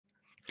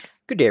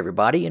Good day,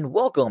 everybody, and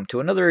welcome to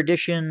another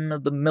edition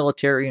of the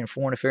Military and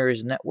Foreign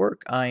Affairs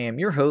Network. I am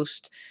your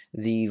host,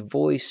 the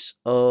voice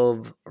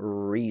of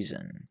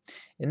reason.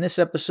 In this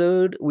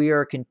episode, we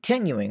are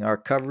continuing our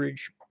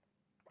coverage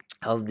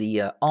of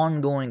the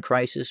ongoing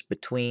crisis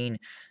between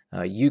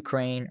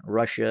Ukraine,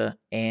 Russia,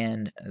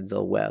 and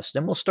the West.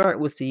 And we'll start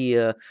with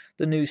the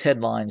news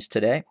headlines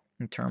today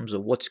in terms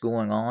of what's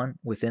going on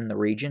within the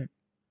region.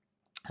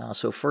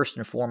 So first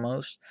and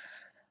foremost,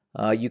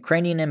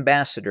 Ukrainian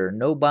ambassador,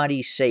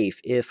 nobody safe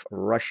if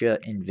Russia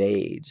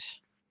invades.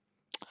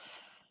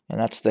 And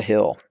that's the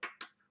Hill.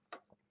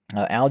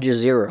 Al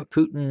Jazeera,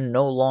 Putin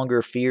no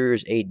longer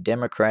fears a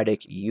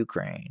democratic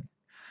Ukraine.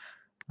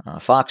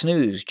 Fox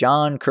News,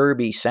 John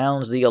Kirby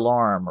sounds the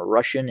alarm. A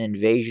Russian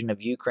invasion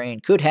of Ukraine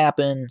could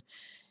happen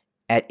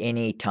at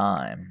any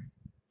time.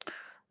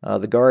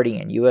 The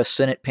Guardian, U.S.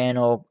 Senate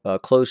panel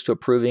close to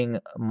approving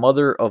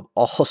mother of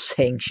all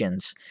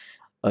sanctions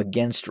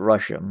against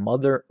Russia.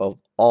 Mother of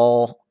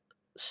all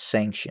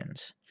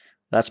sanctions.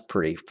 That's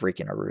pretty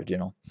freaking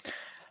original.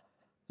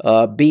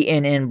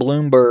 BNN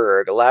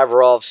Bloomberg,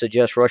 Lavrov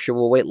suggests Russia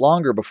will wait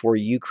longer before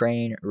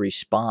Ukraine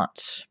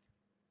response.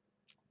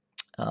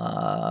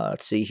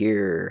 Let's see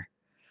here.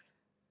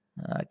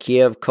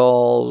 Kiev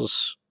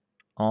calls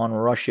on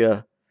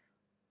Russia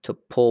to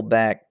pull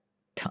back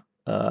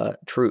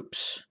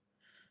troops.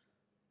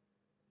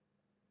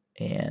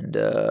 And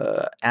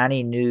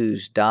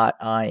aninews.in.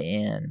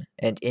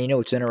 And you know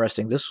what's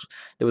interesting? There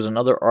was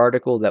another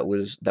article that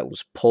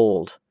was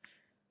pulled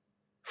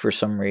for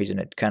some reason.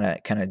 It kind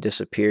of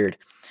disappeared.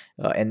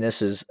 And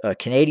this is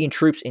Canadian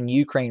troops in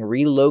Ukraine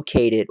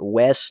relocated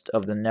west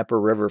of the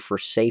Dnieper River for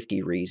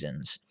safety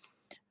reasons.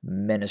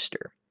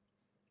 Minister,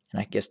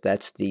 and I guess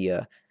that's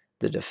the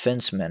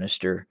defense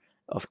minister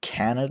of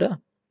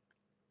Canada.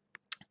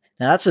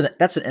 Now that's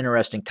an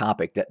interesting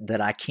topic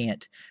that I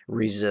can't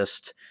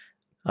resist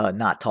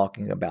not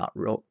talking about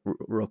real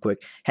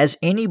quick. Has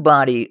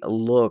anybody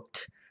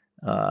looked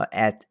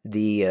at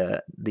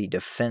the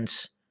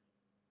defense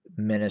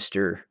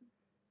minister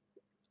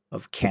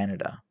of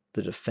Canada?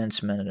 The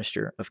defense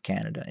minister of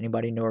Canada.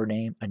 Anybody know her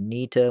name?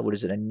 Anita. What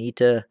is it?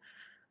 Anita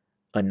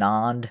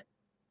Anand.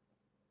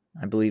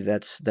 I believe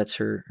that's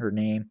her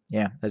name.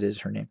 Yeah, that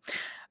is her name.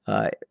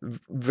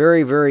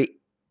 Very, very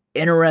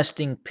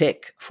interesting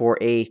pick for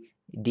a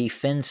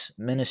defense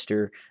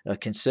minister,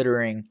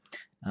 considering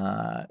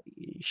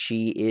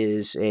she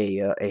is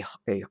a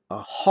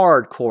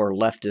hardcore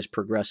leftist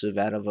progressive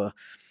out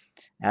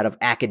of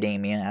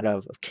academia, out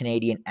of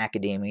Canadian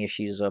academia.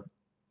 She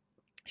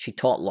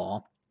taught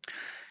law,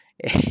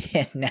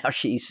 and now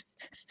she's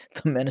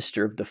the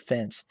Minister of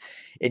Defense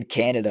in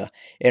Canada.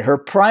 And her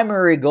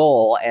primary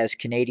goal as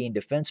Canadian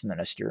Defense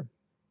Minister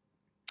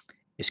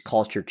is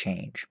culture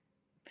change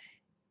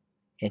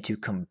and to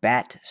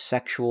combat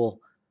sexual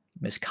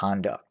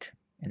misconduct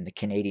in the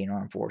Canadian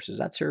Armed Forces.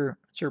 That's her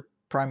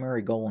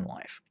primary goal in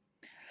life.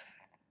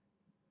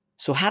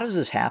 So how does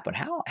this happen?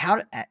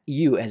 How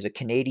you as a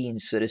Canadian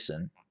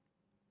citizen,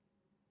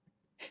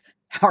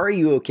 how are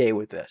you okay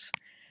with this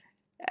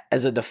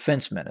as a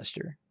defense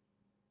minister?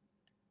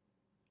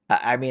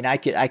 I mean, I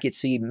could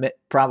see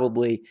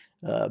probably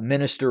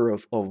minister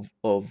of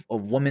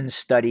women's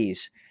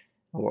studies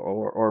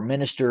or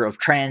minister of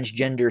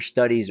transgender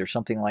studies or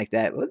something like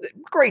that.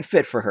 Great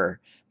fit for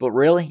her. But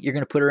really, you're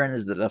going to put her in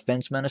as the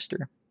defense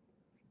minister?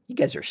 You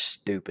guys are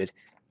stupid.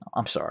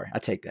 I'm sorry. I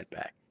take that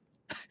back.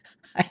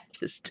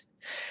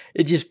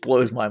 It just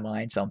blows my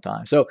mind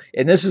sometimes. So,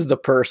 and this is the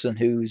person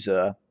who's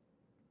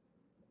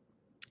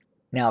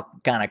now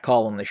kind of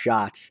calling the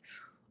shots,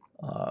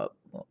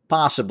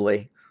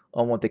 possibly,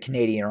 on what the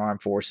Canadian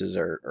Armed Forces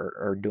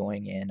are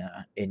doing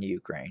in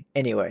Ukraine.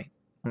 Anyway,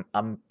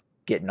 I'm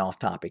getting off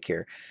topic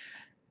here,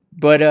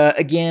 but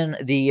again,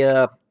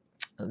 the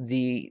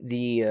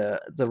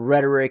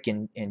rhetoric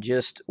and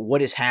just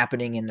what is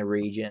happening in the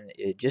region,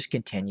 it just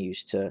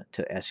continues to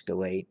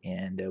escalate,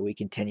 and we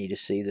continue to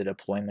see the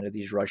deployment of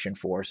these Russian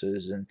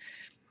forces,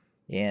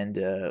 and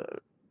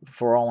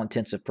for all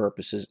intents and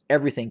purposes,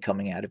 everything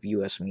coming out of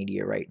U.S.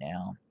 media right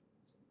now.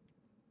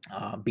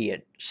 Be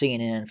it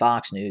CNN,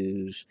 Fox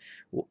News,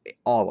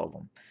 all of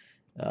them,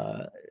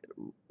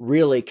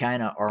 really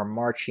kind of are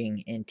marching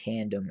in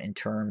tandem in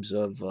terms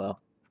of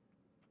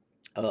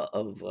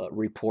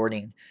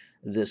reporting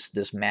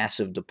this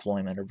massive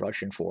deployment of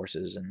Russian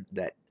forces, and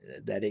that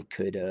it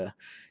could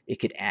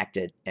act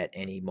at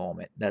any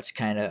moment. That's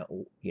kind of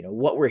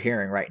what we're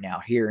hearing right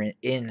now here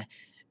in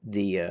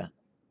the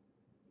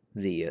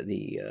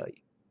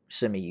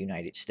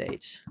semi-United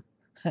States.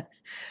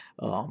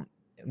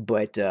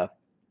 But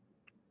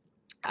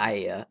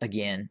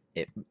again,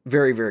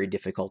 very, very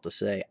difficult to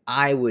say.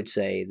 I would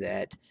say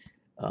that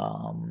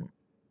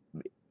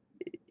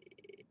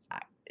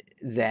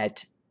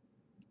that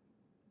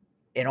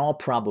in all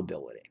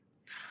probability,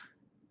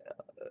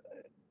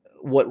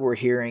 what we're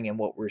hearing and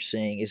what we're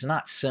seeing is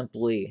not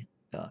simply,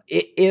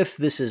 if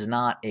this is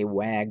not a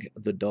wag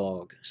the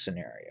dog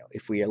scenario,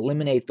 if we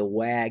eliminate the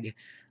wag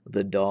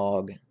the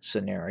dog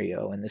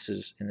scenario, and this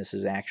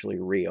is actually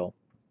real,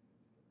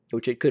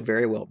 which it could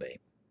very well be.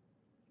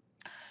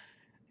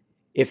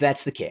 If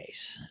that's the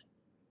case,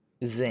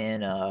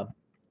 then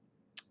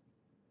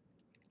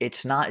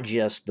it's not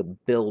just the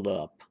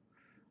buildup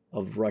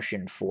of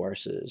Russian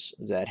forces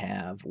that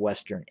have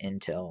Western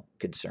intel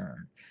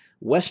concern.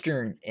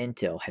 Western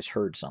intel has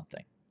heard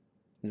something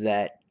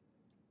that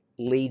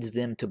leads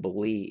them to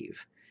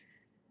believe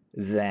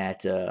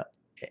that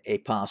a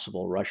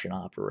possible Russian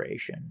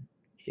operation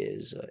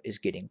is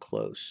getting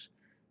close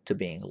to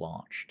being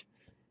launched,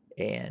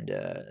 and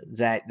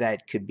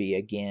that could be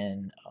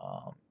again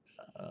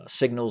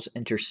signals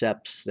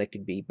intercepts. That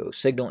could be both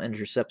signal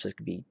intercepts.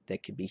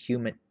 That could be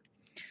human.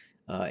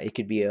 It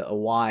could be a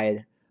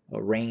wide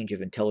range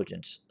of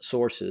intelligence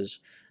sources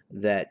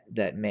that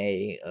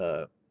may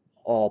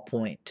all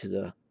point to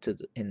the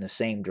in the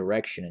same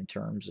direction in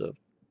terms of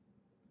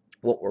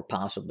what we're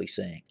possibly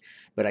seeing.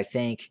 But I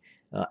think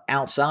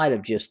outside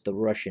of just the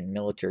Russian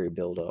military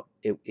buildup,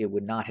 it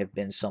would not have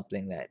been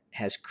something that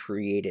has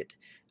created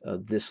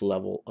this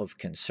level of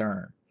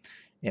concern.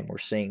 And we're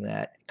seeing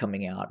that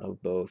coming out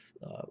of both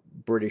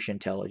British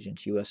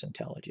intelligence, U.S.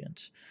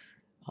 intelligence,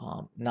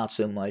 not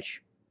so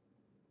much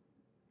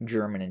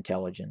German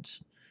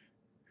intelligence,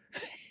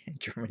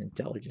 German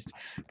intelligence,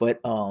 but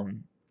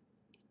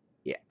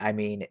yeah, I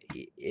mean,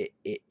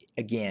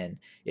 again,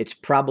 it's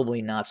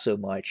probably not so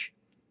much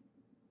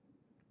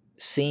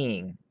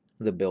seeing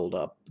the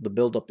buildup. The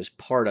buildup is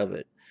part of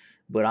it,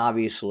 but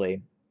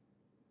obviously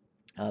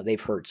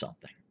they've heard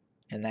something,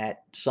 and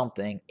that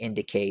something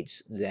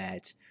indicates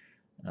that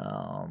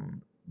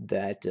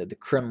the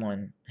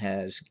Kremlin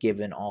has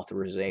given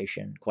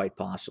authorization, quite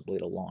possibly,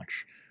 to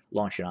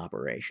launch an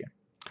operation.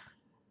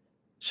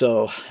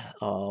 So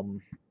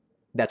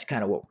that's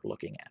kind of what we're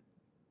looking at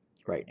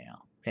right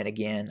now. And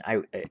again,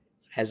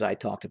 as I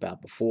talked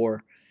about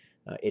before,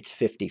 it's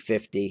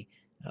 50-50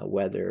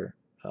 whether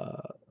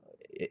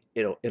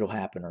it'll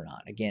happen or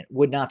not. Again,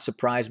 would not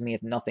surprise me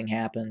if nothing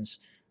happens.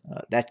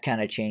 That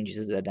kind of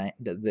changes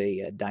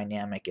the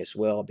dynamic as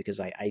well, because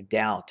I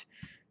doubt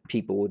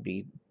people would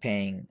be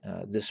paying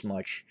this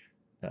much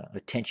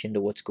attention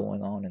to what's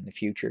going on in the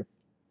future,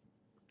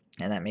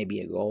 and that may be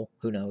a goal.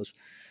 Who knows?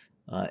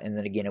 And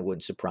then again, it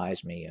wouldn't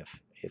surprise me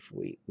if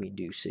we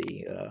do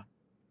see a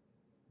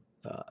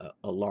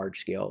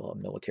large-scale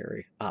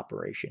military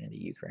operation into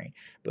Ukraine.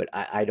 But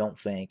I don't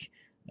think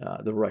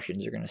the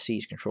Russians are going to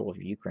seize control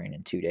of Ukraine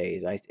in 2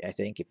 days. I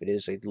think if it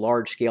is a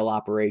large-scale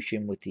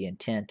operation with the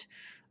intent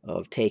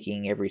of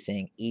taking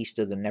everything east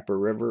of the Dnieper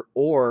River,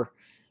 or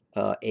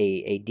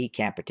a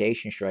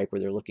decapitation strike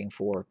where they're looking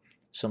for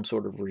some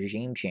sort of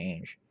regime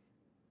change,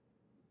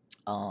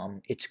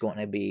 it's going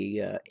to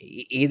be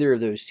either of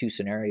those two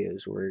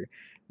scenarios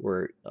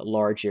where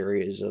large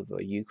areas of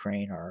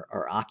Ukraine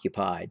are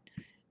occupied.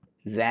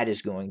 That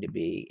is going to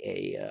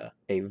be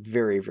a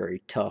very,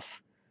 very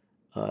tough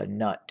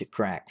nut to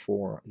crack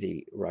for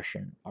the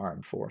Russian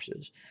armed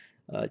forces.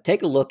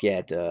 Take a look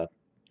at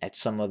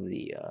some of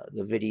the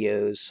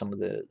videos, some of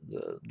the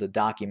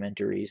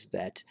documentaries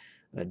that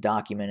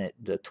documented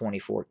the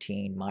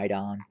 2014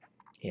 Maidan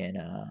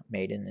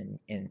Maidan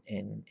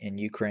in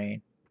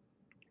Ukraine,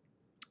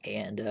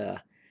 and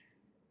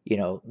you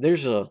know,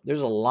 there's a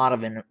lot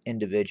of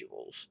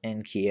individuals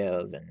in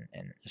Kiev,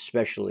 and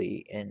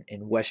especially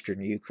in Western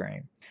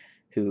Ukraine,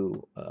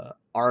 who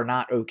are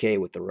not okay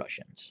with the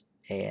Russians.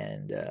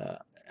 And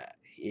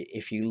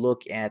if you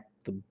look at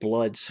the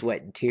blood,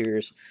 sweat, and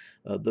tears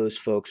those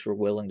folks were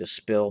willing to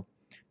spill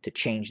to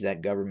change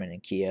that government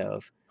in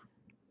Kiev,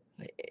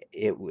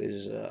 it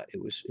was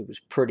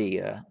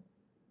pretty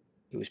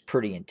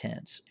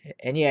intense.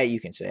 And yeah, you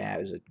can say it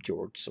was a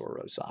George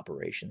Soros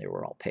operation. They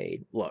were all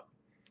paid. Look,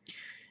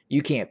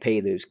 you can't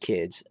pay those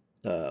kids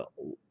to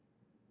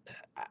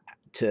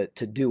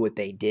do what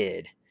they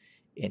did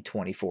in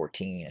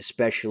 2014,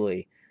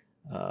 especially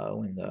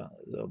when the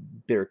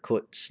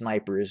Berkut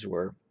snipers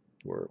were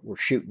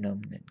shooting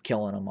them and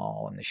killing them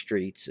all in the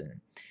streets.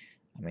 And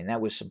I mean,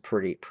 that was some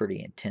pretty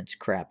intense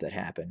crap that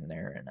happened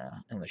there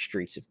in the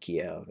streets of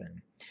Kiev,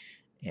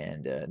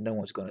 and no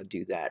one's going to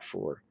do that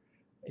for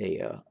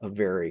a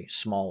very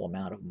small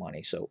amount of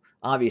money. So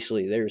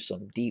obviously, there's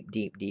some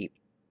deep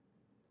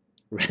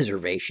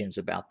reservations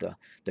about the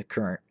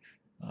current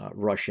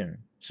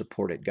Russian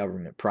supported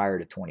government prior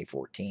to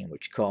 2014,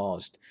 which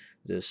caused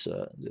this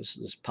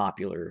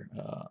popular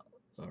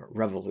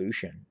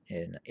revolution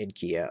in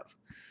Kiev.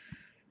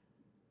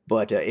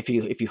 But if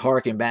you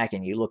harken back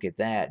and you look at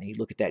that, and you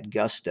look at that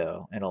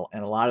gusto, and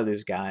a lot of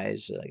those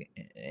guys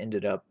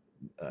ended up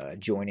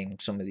joining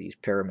some of these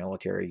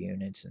paramilitary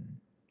units, and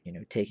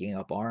taking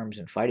up arms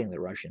and fighting the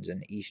Russians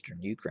in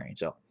eastern Ukraine.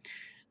 So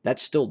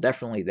that's still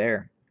definitely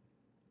there,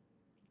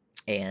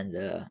 and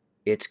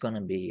it's going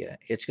to be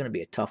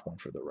a tough one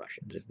for the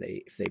Russians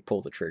if they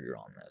pull the trigger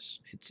on this.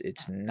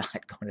 It's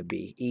not going to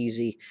be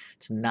easy.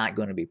 It's not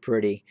going to be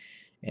pretty,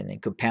 and then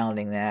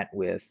compounding that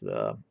with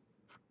the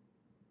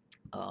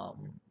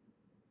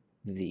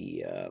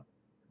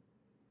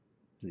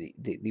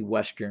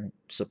Western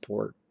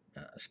support,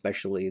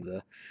 especially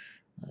the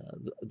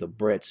the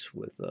Brits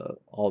with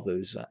all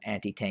those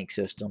anti-tank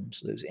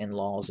systems, those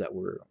in-laws that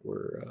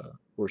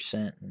were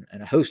sent,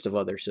 and a host of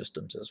other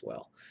systems as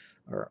well,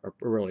 are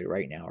really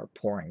right now are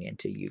pouring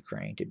into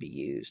Ukraine to be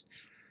used.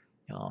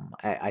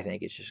 I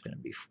think it's just going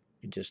to be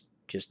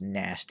just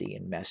nasty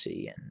and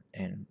messy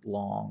and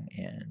long,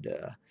 and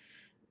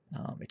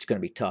it's going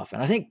to be tough.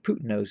 And I think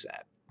Putin knows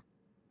that,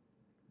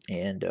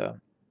 and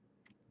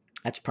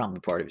that's probably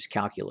part of his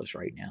calculus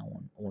right now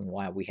on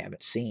why we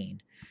haven't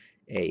seen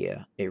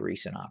a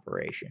recent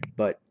operation.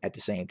 But at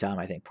the same time,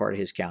 I think part of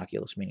his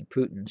calculus, meaning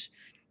Putin's,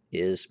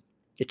 is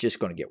it's just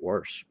going to get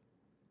worse.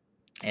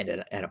 And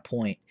at a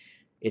point,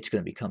 it's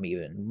going to become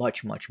even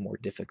much more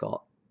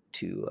difficult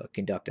to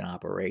conduct an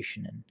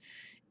operation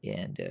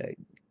and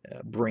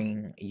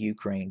bring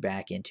Ukraine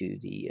back into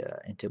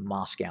into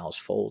Moscow's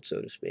fold,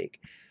 so to speak.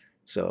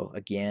 So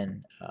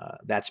again,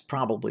 that's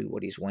probably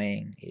what he's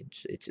weighing.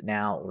 It's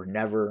now or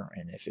never,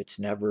 and if it's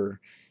never,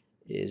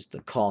 is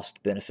the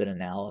cost benefit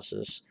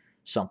analysis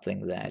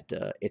something that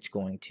it's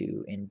going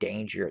to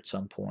endanger at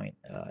some point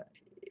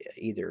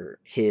either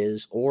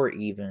his or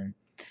even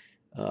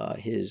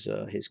his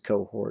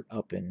cohort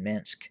up in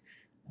Minsk,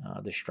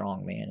 the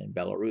strong man in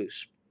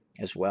Belarus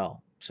as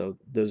well. So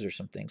those are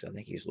some things I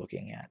think he's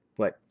looking at.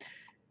 But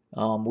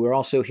we're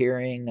also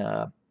hearing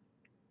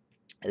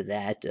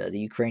that the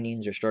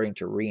Ukrainians are starting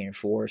to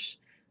reinforce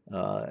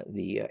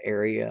the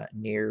area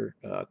near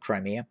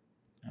Crimea.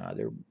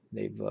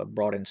 They've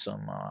brought in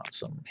some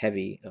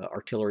heavy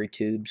artillery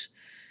tubes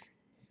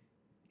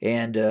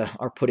and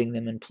are putting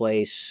them in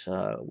place.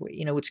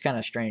 It's kind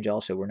of strange.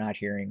 Also, we're not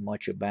hearing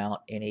much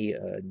about any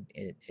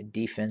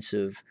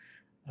defensive.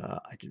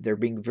 They're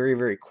being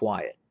very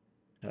quiet.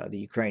 The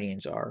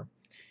Ukrainians are,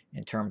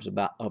 in terms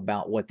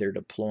about what they're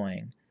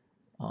deploying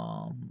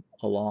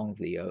along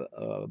the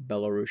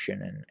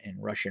Belarusian and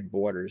Russian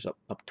borders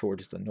up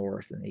towards the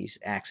north, and these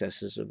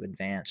accesses of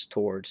advance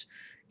towards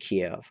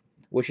Kiev,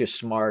 which is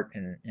smart,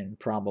 and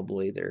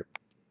probably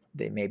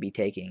they may be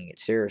taking it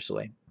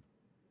seriously.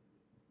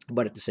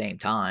 But at the same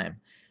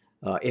time,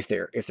 if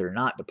they're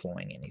not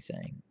deploying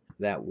anything,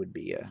 that would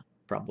be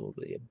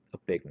probably a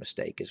big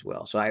mistake as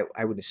well. So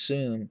I would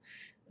assume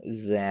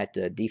that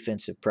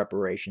defensive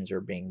preparations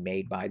are being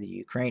made by the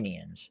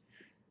Ukrainians,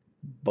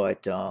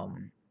 but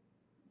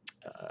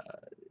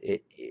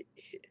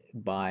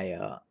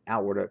by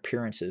outward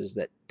appearances,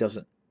 that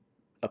doesn't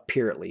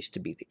appear at least to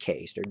be the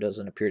case. There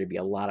doesn't appear to be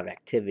a lot of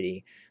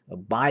activity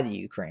by the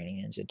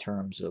Ukrainians in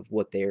terms of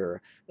what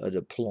they're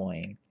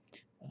deploying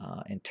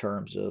in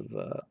terms of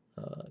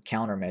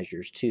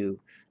countermeasures to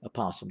a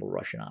possible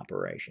Russian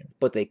operation.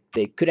 But they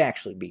could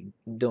actually be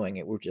doing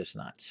it. We're just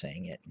not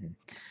saying it,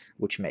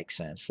 which makes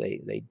sense.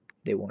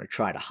 They want to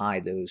try to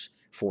hide those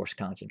force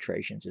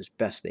concentrations as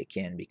best they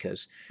can,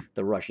 because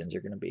the Russians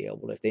are going to be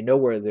able to, if they know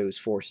where those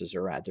forces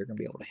are at, they're going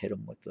to be able to hit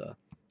them with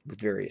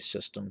various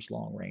systems,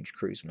 long-range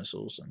cruise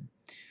missiles and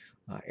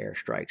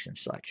airstrikes and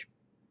such.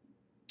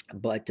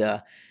 But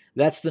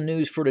that's the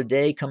news for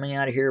today coming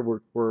out of here.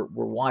 We're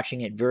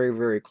watching it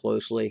very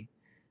closely,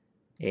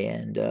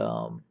 and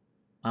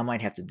I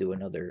might have to do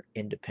another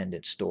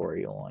independent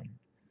story on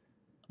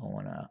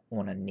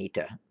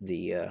Anita,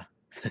 the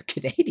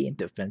Canadian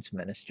defense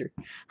minister.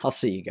 I'll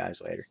see you guys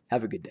later.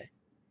 Have a good day.